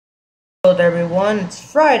Hello there everyone, it's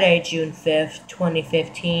Friday, June 5th,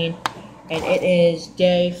 2015, and it is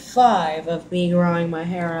day 5 of me growing my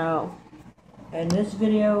hair out. And this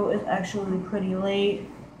video is actually pretty late,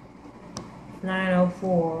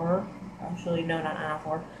 9:04, actually no, not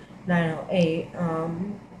 9:04, 9:08,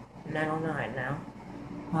 9:09 now.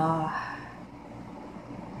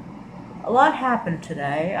 A lot happened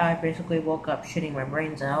today. I basically woke up shitting my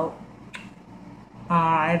brains out.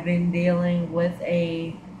 I've been dealing with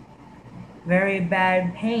a very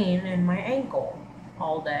bad pain in my ankle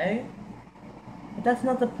all day. But that's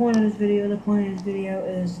not the point of this video. The point of this video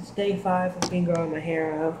is it's day 5 of me growing my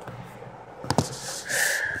hair out. As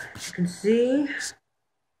you can see,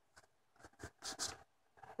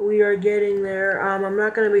 we are getting there. I'm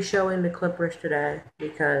not going to be showing the clippers today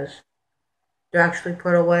because they're actually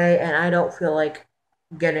put away and I don't feel like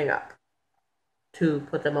getting up to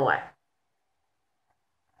put them away.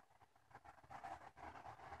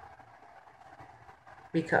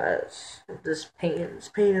 Because this pain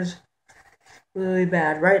is really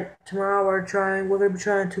bad. Right, tomorrow we're gonna be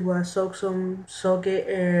trying to soak it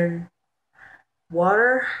in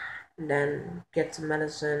water, and then get some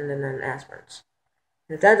medicine, and then aspirins.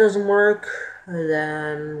 If that doesn't work,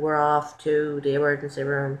 then we're off to the emergency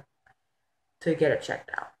room to get it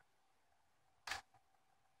checked out.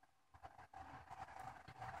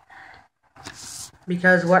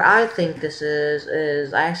 Because what I think this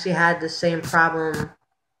is I actually had the same problem.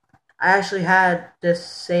 I actually had this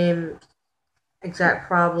same exact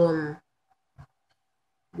problem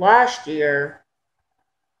last year,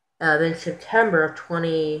 in September of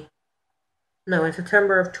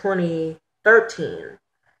 2013.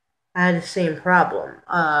 I had the same problem.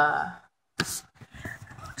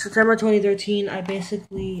 September 2013, I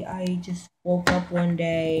just woke up one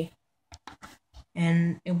day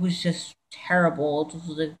and it was just terrible. It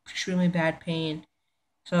was an extremely bad pain.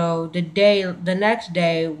 So the next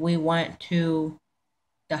day, we went to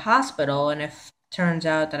the hospital, and it turns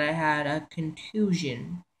out that I had a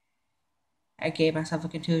contusion. I gave myself a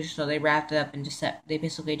contusion, so they wrapped it up and they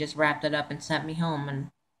basically just wrapped it up and sent me home.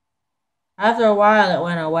 And after a while, it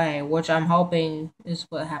went away, which I'm hoping is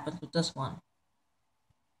what happens with this one.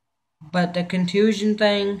 But the contusion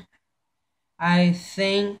thing, I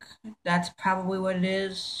think that's probably what it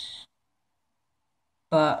is.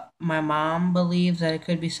 But my mom believes that it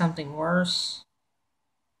could be something worse.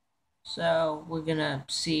 So we're gonna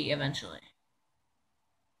see eventually.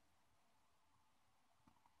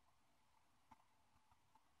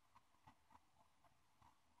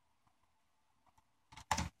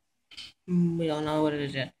 We don't know what it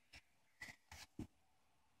is yet.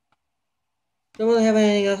 Don't really have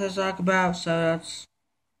anything else to talk about, so that's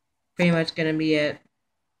pretty much gonna be it.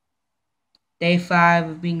 Day 5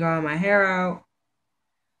 of me growing my hair out.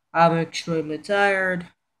 I'm extremely tired,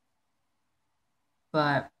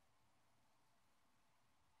 but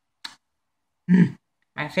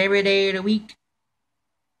my favorite day of the week,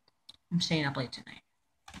 I'm staying up late tonight.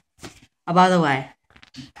 Oh, by the way,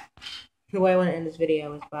 the way I want to end this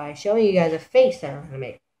video is by showing you guys a face that I'm going to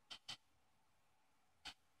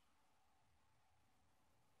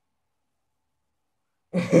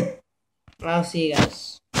make. I'll see you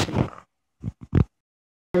guys tomorrow.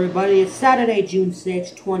 Everybody, it's Saturday, June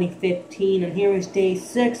 6, 2015, and here is day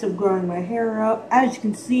 6 of growing my hair out. As you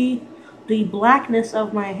can see, the blackness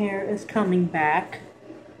of my hair is coming back,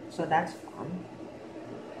 so that's fun.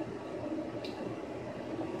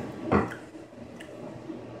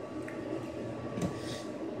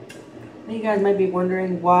 You guys might be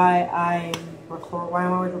wondering why I'm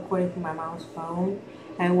always recording from my mom's phone,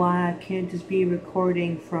 and why I can't just be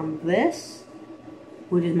recording from this,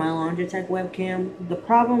 which is my Logitech webcam. The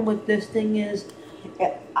problem with this thing is,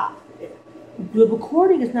 the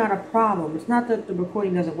recording is not a problem. It's not that the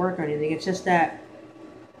recording doesn't work or anything. It's just that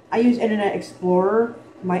I use Internet Explorer.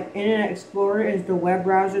 My Internet Explorer is the web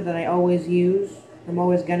browser that I always use.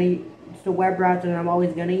 It's the web browser that I'm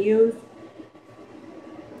always gonna use.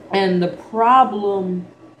 And the problem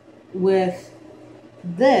with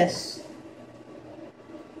this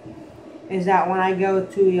is that when I go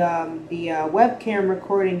to the webcam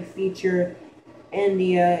recording feature in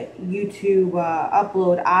the YouTube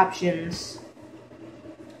upload options,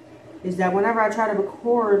 is that whenever I try to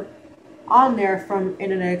record on there from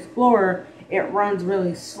Internet Explorer, it runs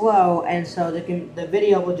really slow, and so the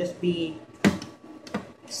video will just be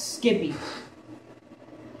skippy.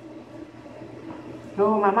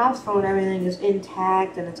 So on my mom's phone, everything is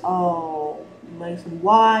intact, and it's all nice and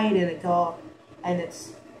wide, and it goes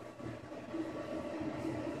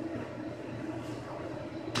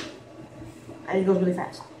really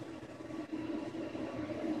fast.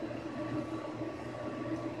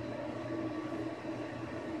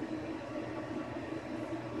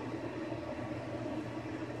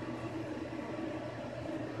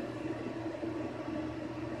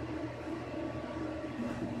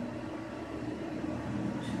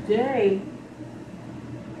 today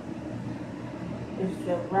is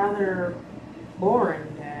a rather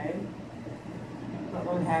boring day. But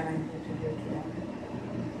don't have anything to do today.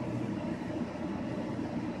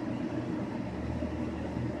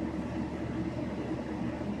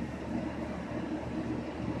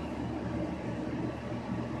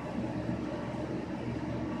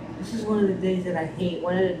 This is one of the days that I hate.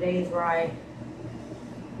 One of the days where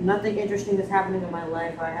nothing interesting is happening in my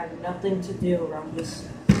life. I have nothing to do. I'm just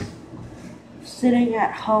sitting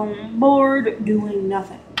at home, bored, doing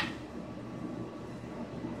nothing.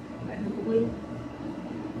 Technically,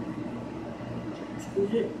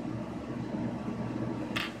 excuse it,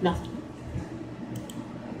 nothing.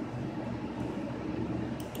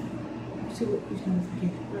 Let's see what these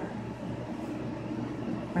notifications are.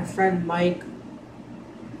 My friend Mike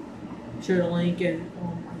shared a link, and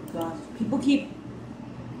oh my gosh, people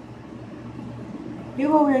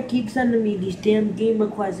over here keep sending me these damn game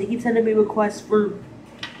requests. They keep sending me requests for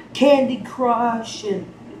Candy Crush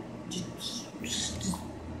and just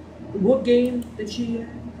what game did she?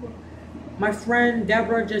 My friend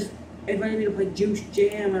Deborah just invited me to play Juice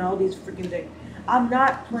Jam and all these freaking things. I'm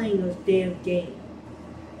not playing those damn games.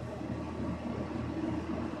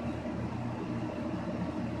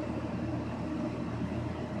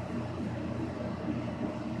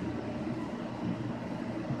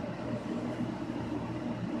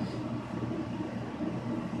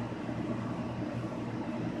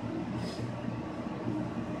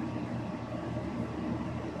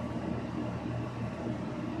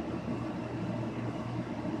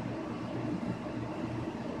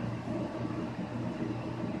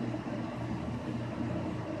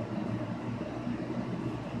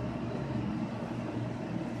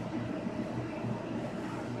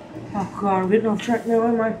 Oh god, I'm getting off track now,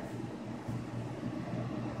 am I?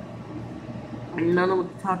 I don't know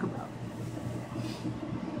what to talk about.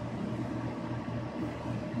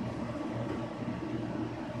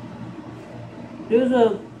 There's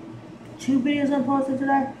 2 videos I posted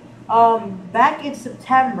today. Back in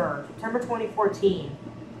September 2014,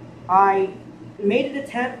 I made an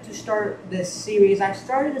attempt to start this series. I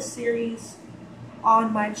started a series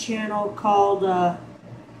on my channel called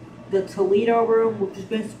the Toledo Room, which is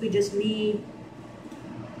basically just me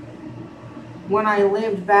when I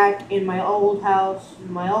lived back in my old house,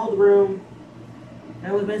 in my old room.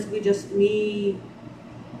 It was basically just me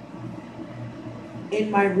in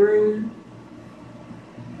my room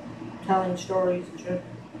telling stories and shit.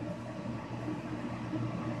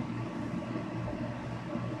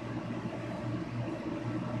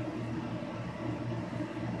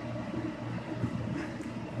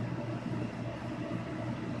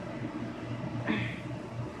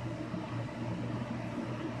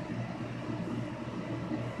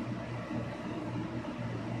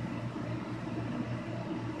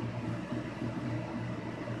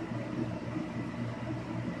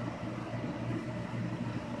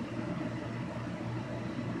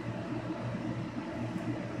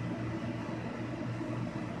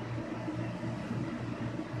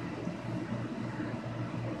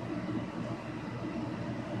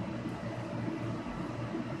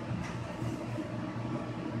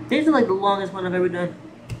 These are like the longest one I've ever done.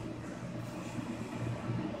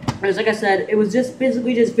 Because like I said, it was just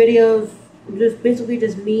basically just videos, just basically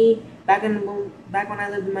just me back when I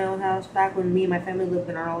lived in my old house, back when me and my family lived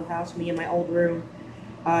in our old house, me in my old room,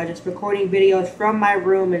 just recording videos from my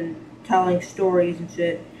room and telling stories and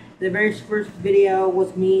shit. The very first video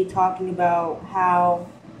was me talking about how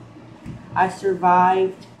I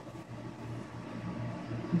survived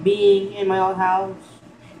being in my old house.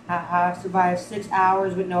 I survived 6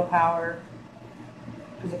 hours with no power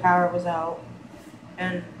because the power was out.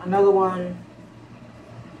 And another one,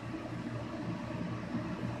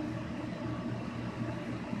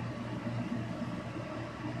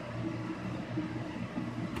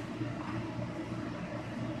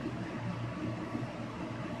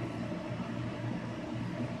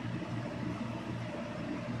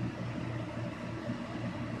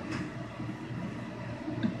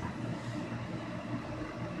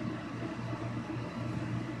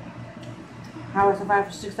 how I survived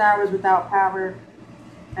for 6 hours without power.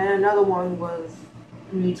 And another one was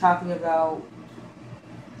me talking about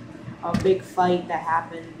a big fight that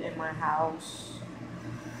happened in my house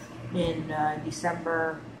in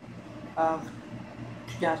December of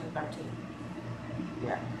 2013.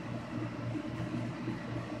 Yeah.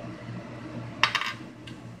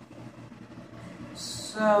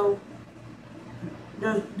 So,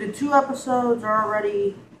 the 2 episodes are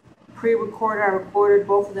already pre-recorded. I recorded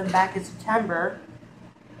both of them back in September.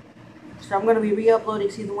 So I'm going to be re-uploading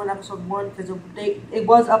season 1, episode 1, because it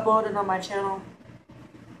was uploaded on my channel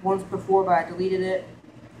once before, but I deleted it.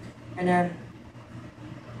 And then,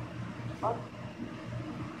 what?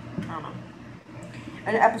 I don't know.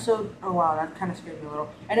 And episode, oh wow, that kind of scared me a little.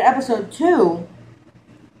 And episode 2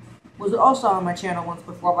 was also on my channel once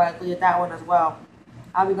before, but I deleted that one as well.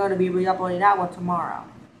 I'll be going to be re-uploading that one tomorrow.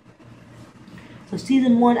 So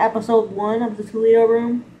season 1, episode 1 of the Toledo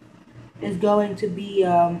Room is going to be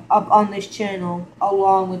up on this channel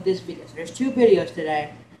along with this video. So there's 2 videos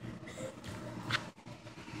today.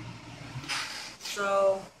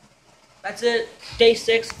 So that's it. Day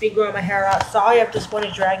 6, be growing my hair out. Sorry if this one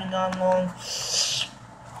is dragging on long.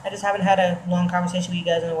 I just haven't had a long conversation with you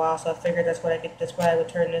guys in a while, so I figured that's what I would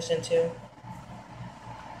turn this into.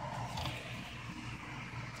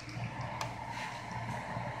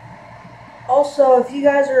 Also, if you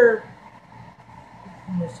guys are,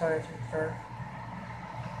 I'm sorry to refer.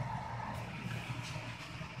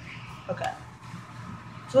 Okay.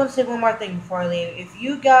 So let's say one more thing before I leave. If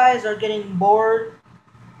you guys are getting bored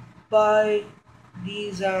by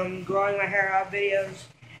these growing my hair out videos,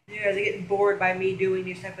 you guys are getting bored by me doing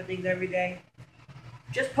these type of things every day,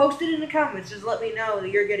 just post it in the comments. Just let me know that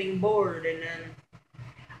you're getting bored, and then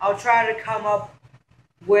I'll try to come up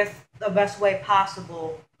with the best way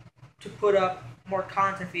possible to put up more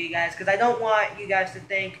content for you guys, because I don't want you guys to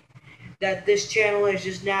think that this channel is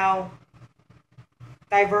just now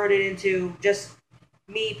diverted into just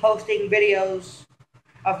me posting videos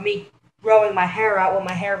of me growing my hair out when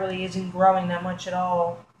my hair really isn't growing that much at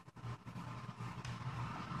all.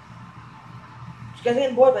 If you guys are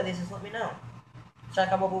getting bored by this, just let me know, so I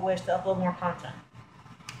come up with ways to upload more content.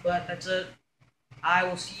 But that's it. I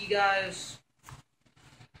will see you guys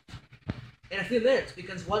in a few minutes,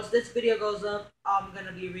 because once this video goes up, I'm going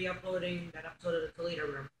to be re-uploading that episode of the Toledo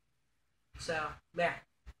Room. So, there.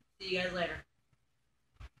 See you guys later.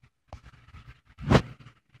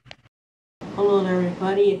 Hello there,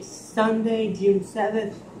 everybody. It's Sunday, June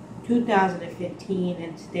 7th, 2015,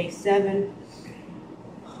 and it's day 7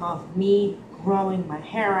 of me growing my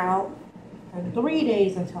hair out, and 3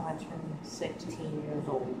 days until I turn 16 years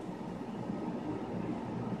old.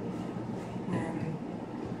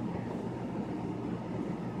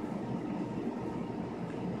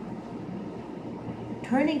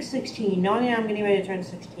 Turning 16, knowing I'm getting ready to turn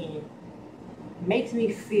 16, makes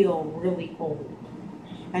me feel really old.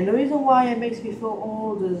 And the reason why it makes me feel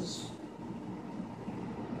old is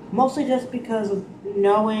mostly just because of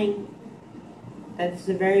knowing that it's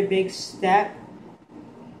a very big step,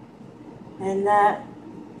 and that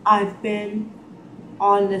I've been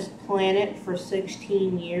on this planet for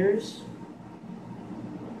 16 years.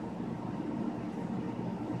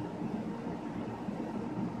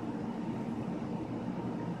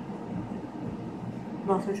 I'm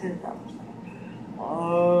also trying to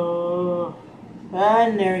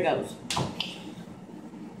and there it goes.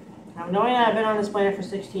 Now, knowing that I've been on this planet for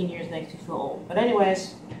 16 years makes me feel old. But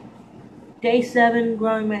anyways, day 7,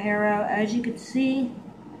 growing my hair out. As you can see,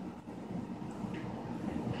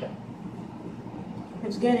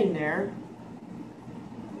 it's getting there.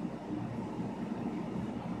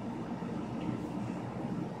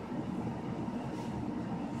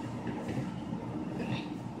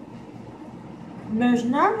 There's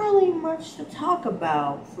not really much to talk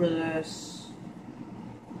about for this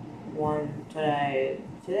one today.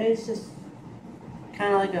 Today's just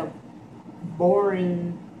kind of like a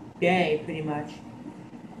boring day, pretty much.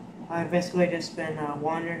 I've basically just been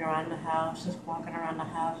wandering around the house, just walking around the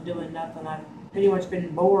house, doing nothing. I've pretty much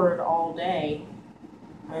been bored all day,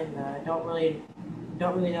 and don't really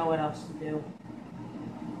know what else to do.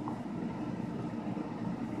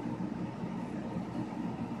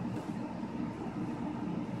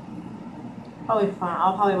 I'll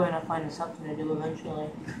probably want to find something to do eventually.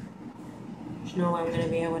 There's no way I'm going to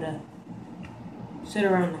be able to sit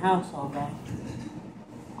around the house all day.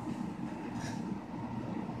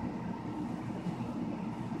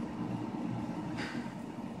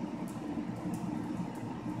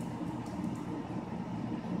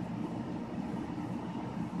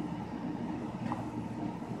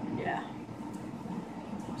 Yeah.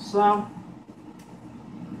 So,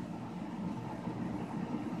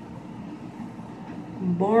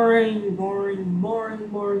 boring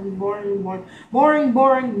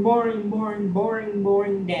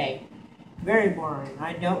day. Very boring.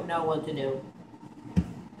 I don't know what to do.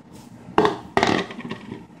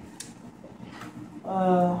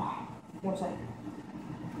 One second.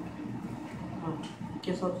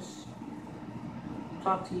 Guess I'll just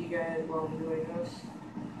talk to you guys while I'm doing this.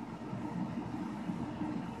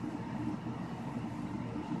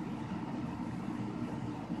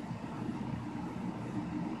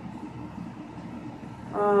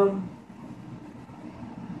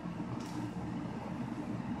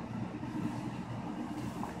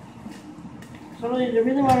 So really, the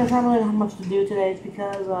reason why there's not really much to do today is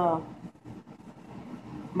because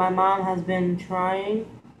my mom has been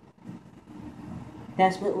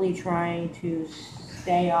desperately trying to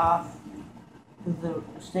stay off of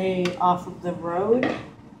the road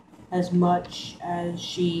as much as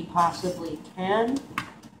she possibly can,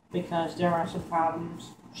 because there are some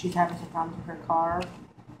problems. She's having some problems with her car,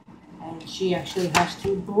 and she actually has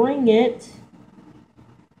to bring it.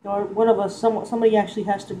 Or somebody actually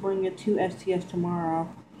has to bring it to STS tomorrow.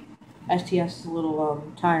 STS is a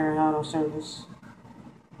little tire and auto service.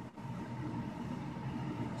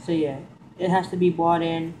 So yeah, it has to be bought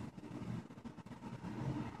in.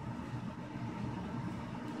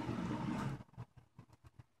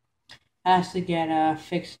 Has to get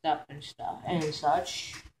fixed up and stuff and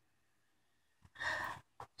such.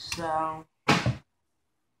 So,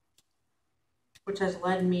 which has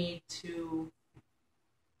led me to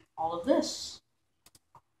all of this.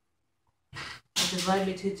 Which has led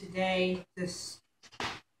me to today, this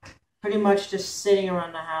pretty much just sitting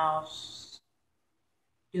around the house,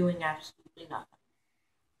 doing absolutely nothing.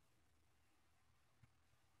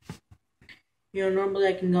 You know, normally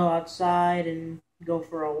I can go outside and go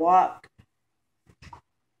for a walk.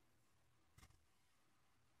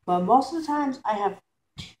 But most of the times I have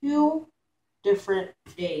 2 different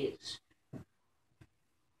days.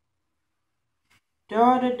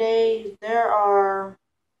 There are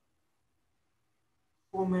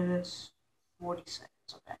 4 minutes, 40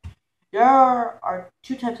 seconds, okay. There are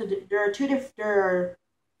two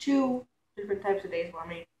different types of days for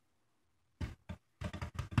me.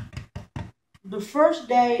 The first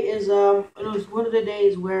day is it was one of the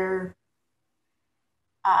days where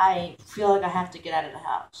I feel like I have to get out of the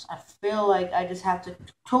house. I feel like I just have to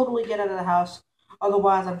totally get out of the house.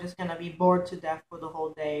 Otherwise, I'm just gonna be bored to death for the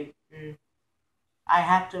whole day. And I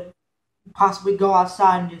have to possibly go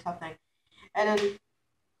outside and do something. And then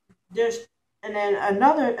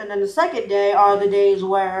the second day are the days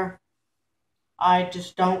where I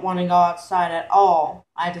just don't want to go outside at all.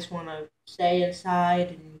 I just want to stay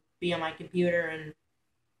inside and be on my computer and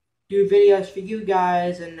do videos for you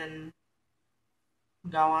guys, and then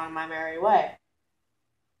go on my merry way.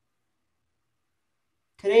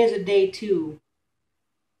 Today is a day 2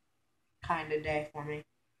 kind of day for me.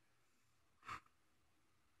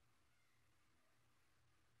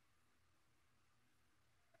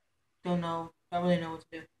 Don't really know what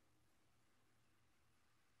to do.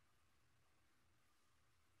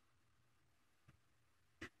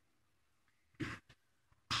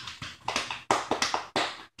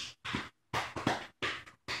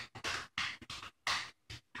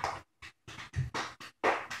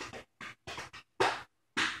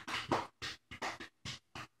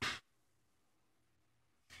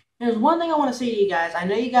 There's one thing I want to say to you guys. I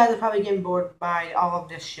know you guys are probably getting bored by all of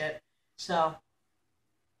this shit. So,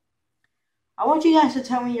 I want you guys to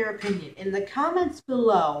tell me your opinion. In the comments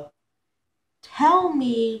below, tell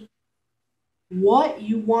me what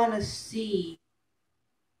you want to see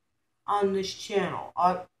on this channel.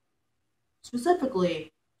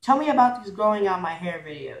 Specifically, tell me about these growing out my hair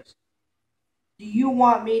videos. Do you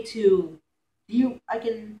want me to... I'm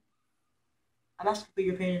asking for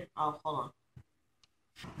your opinion. Oh, hold on.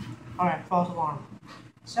 Alright, false alarm.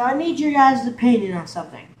 So I need your guys' opinion on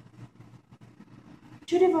something.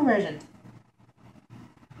 2 different versions.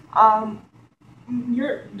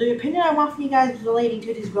 The opinion I want from you guys is relating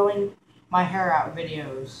to these growing my hair out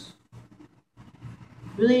videos.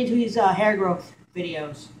 Relating to these hair growth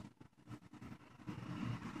videos.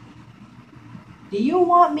 Do you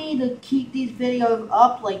want me to keep these videos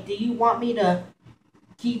up? Like, do you want me to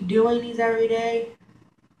keep doing these every day?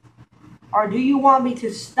 Or do you want me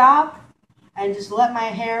to stop and just let my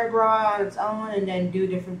hair grow out on its own and then do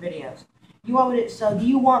different videos? Do you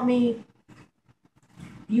want me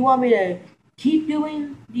to keep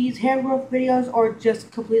doing these hair growth videos, or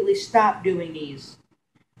just completely stop doing these?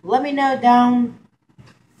 Let me know down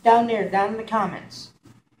in the comments,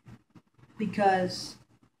 because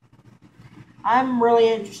I'm really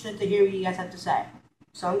interested to hear what you guys have to say.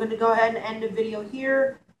 So I'm going to go ahead and end the video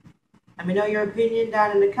here. Let me know your opinion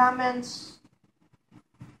down in the comments.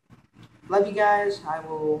 Love you guys. I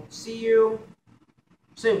will see you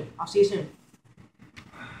soon. I'll see you soon.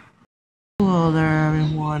 Hello there,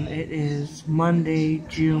 everyone. It is Monday,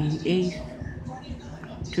 June 8th,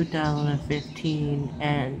 2015,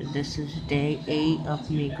 and this is day 8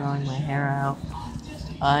 of me growing my hair out.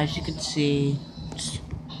 As you can see, it's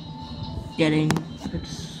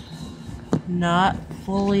not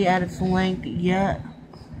fully at its length yet,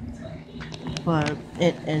 but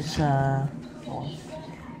it's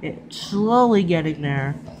slowly getting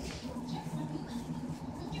there.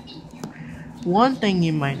 One thing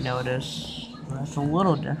you might notice that's a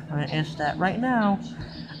little different is that right now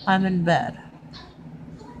I'm in bed.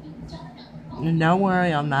 And don't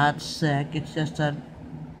worry, I'm not sick. It's just that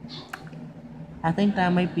I think that I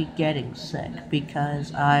might be getting sick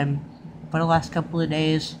because for the last couple of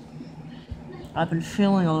days, I've been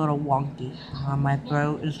feeling a little wonky. My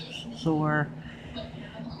throat is sore,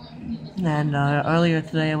 and earlier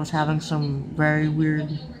today I was having some very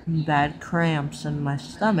weird, bad cramps in my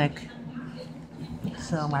stomach.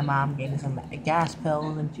 So my mom gave me some gas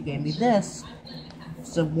pills, and she gave me this.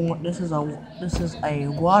 So this is a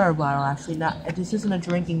water bottle. Actually, not this isn't a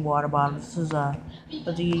drinking water bottle. This is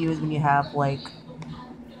what you use when you have like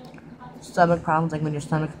stomach problems, like when your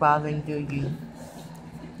stomach's bothering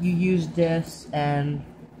you use this and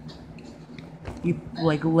you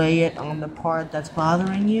like lay it on the part that's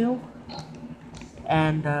bothering you,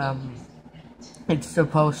 and it's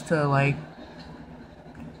supposed to like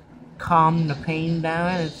calm the pain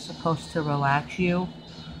down. It's supposed to relax you.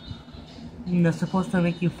 And it's supposed to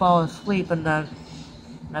make you fall asleep, and then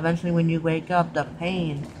eventually when you wake up, the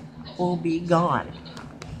pain will be gone.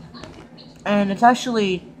 And it's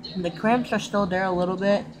actually, the cramps are still there a little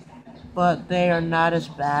bit, but they are not as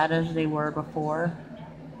bad as they were before.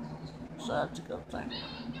 So that's a good thing.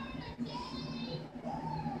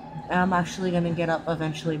 And I'm actually gonna get up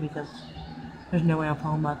eventually because there's no way I'm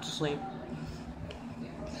falling back to sleep.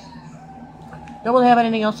 Don't really have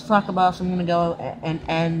anything else to talk about, so I'm gonna go and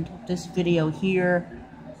end this video here,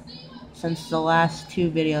 since the last two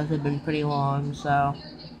videos have been pretty long. So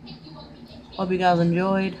hope you guys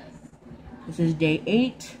enjoyed. This is day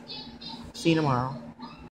 8. See you tomorrow.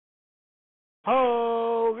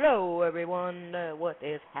 Hello everyone, what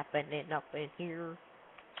is happening up in here?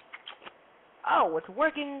 Oh, it's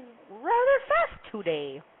working rather fast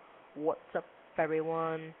today. What's up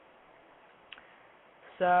everyone?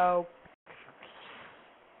 So,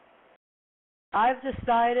 I've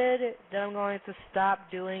decided that I'm going to stop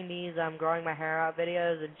doing these growing my hair out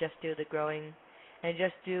videos and just do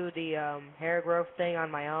the hair growth thing on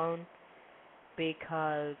my own,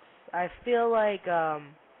 because I feel like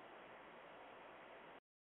I'm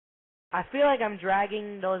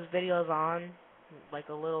dragging those videos on like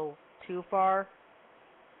a little too far.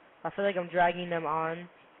 I feel like I'm dragging them on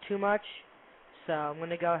too much. So I'm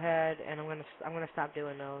gonna go ahead and I'm gonna stop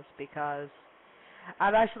doing those, because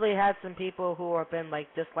I've actually had some people who have been like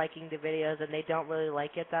disliking the videos and they don't really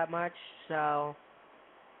like it that much. So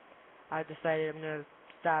I decided I'm gonna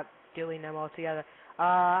stop doing them altogether.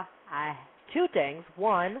 Two things.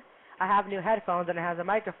 One, I have new headphones and it has a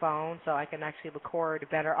microphone, so I can actually record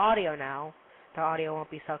better audio now. The audio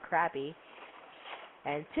won't be so crappy.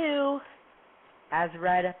 And two, as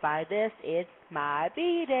read by this, it's my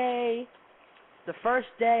B-Day. The first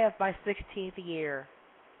day of my 16th year.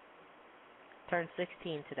 Turned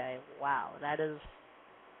 16 today. Wow, that is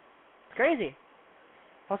crazy.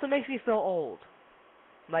 Also makes me feel old.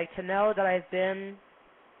 Like, to know that I've been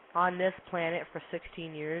on this planet for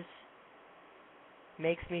 16 years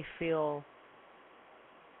makes me feel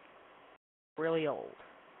really old.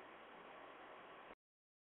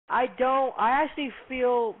 I actually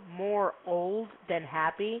feel more old than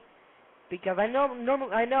happy, because I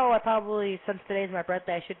know I probably, since today's my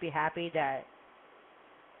birthday, I should be happy that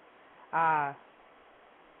uh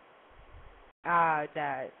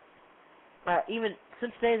that even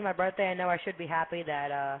since today's my birthday, I know I should be happy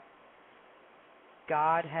that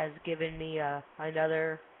God has given me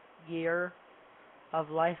another year of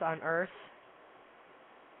life on Earth.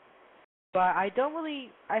 But I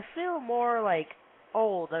feel more like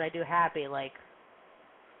old than I do happy. Like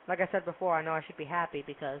I said before, I know I should be happy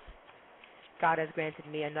because God has granted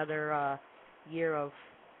me another year of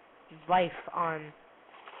life on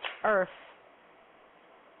Earth,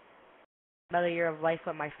 another year of life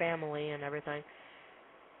with my family and everything.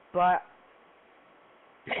 But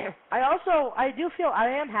I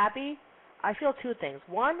am happy. I feel two things.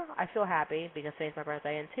 One, I feel happy because today's my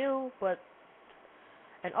birthday,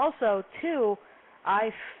 and also two,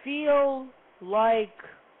 I feel like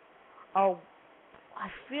oh, I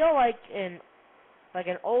feel like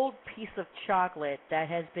an old piece of chocolate that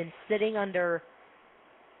has been sitting under.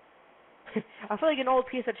 I feel like an old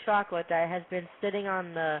piece of chocolate that has been sitting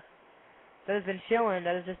on that has been chilling,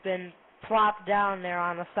 that has just been plopped down there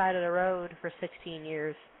on the side of the road for 16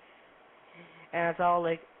 years. And it's all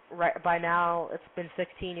like, right by now, it's been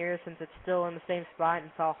 16 years since it's still in the same spot, and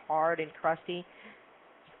it's all hard and crusty,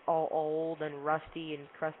 all old and rusty and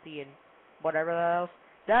crusty and whatever the else.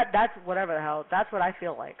 That's whatever the hell. That's what I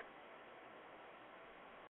feel like.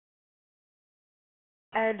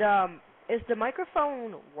 And is the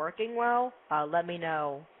microphone working well? Let me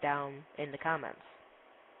know down in the comments.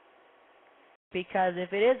 Because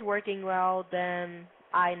if it is working well, then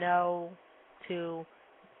I know to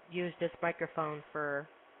use this microphone for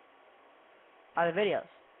other videos.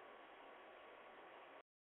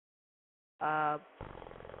 I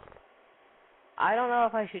don't know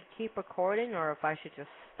if I should keep recording or if I should just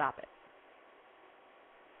stop it.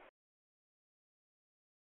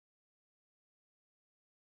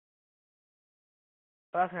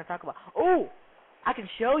 What else can I talk about? Oh! I can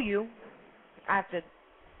show you. I have to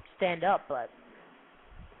stand up, but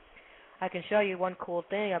I can show you one cool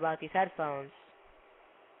thing about these headphones.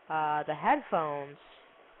 The headphones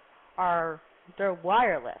they're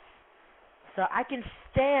wireless. So I can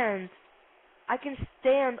stand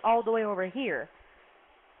all the way over here.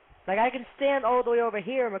 Like, I can stand all the way over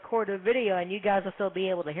here and record a video and you guys will still be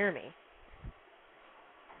able to hear me.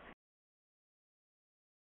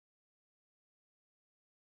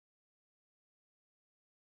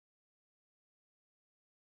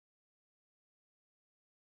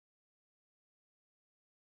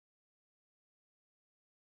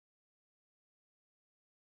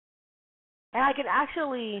 And I can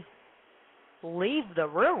actually leave the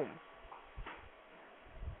room.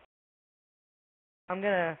 I'm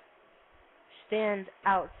gonna stand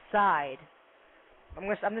outside. I'm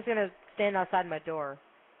just gonna stand outside my door.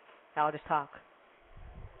 And I'll just talk.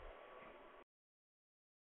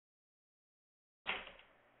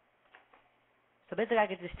 So basically I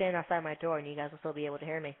could just stand outside my door and you guys will still be able to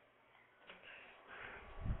hear me.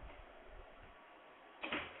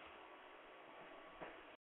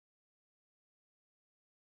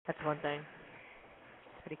 That's one thing.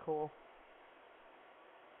 It's pretty cool.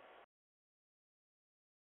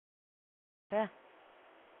 Yeah.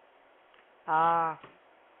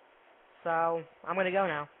 So I'm gonna go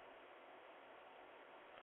now.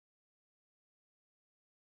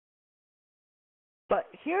 But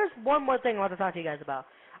here's one more thing I want to talk to you guys about.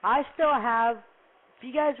 I still have, if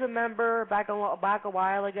you guys remember back a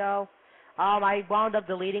while ago, I wound up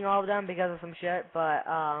deleting all of them because of some shit, but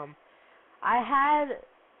I had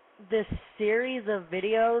this series of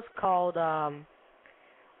videos called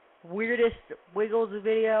Weirdest Wiggles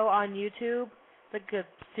video on YouTube. It's like a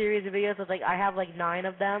series of videos. I have like 9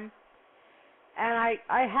 of them, and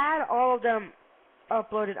I had all of them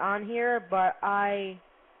uploaded on here, but I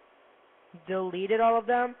deleted all of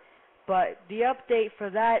them. But the update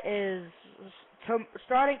for that is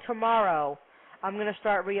starting tomorrow. I'm gonna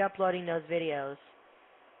start re-uploading those videos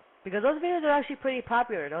because those videos are actually pretty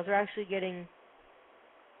popular. Those are actually getting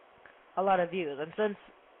a lot of views, and since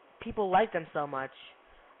people like them so much,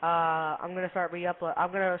 I'm gonna start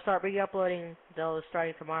re-uploading those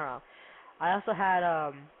starting tomorrow. I also had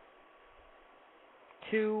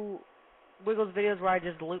 2 Wiggles videos where I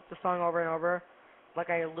just looped the song over and over. Like,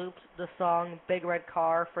 I looped the song Big Red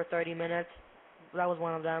Car for 30 minutes. That was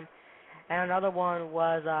one of them. And another one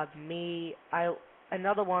was I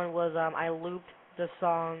looped the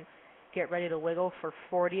song Get Ready to Wiggle for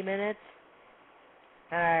 40 minutes.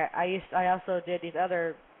 And I also did these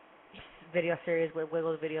other video series with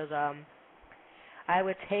Wiggles videos. I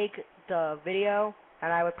would take the video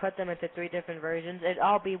and I would put them into 3 different versions. It'd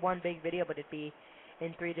all be one big video, but it'd be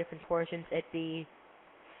in 3 different portions. It'd be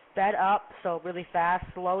sped up, so really fast,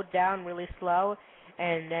 slowed down, really slow,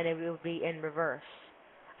 and then it would be in reverse.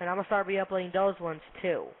 And I'm gonna start re-uploading those ones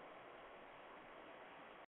too.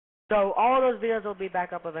 So all of those videos will be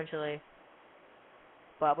back up eventually.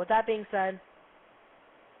 But with that being said,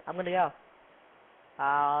 I'm gonna go.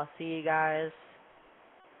 I'll see you guys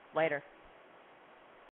later.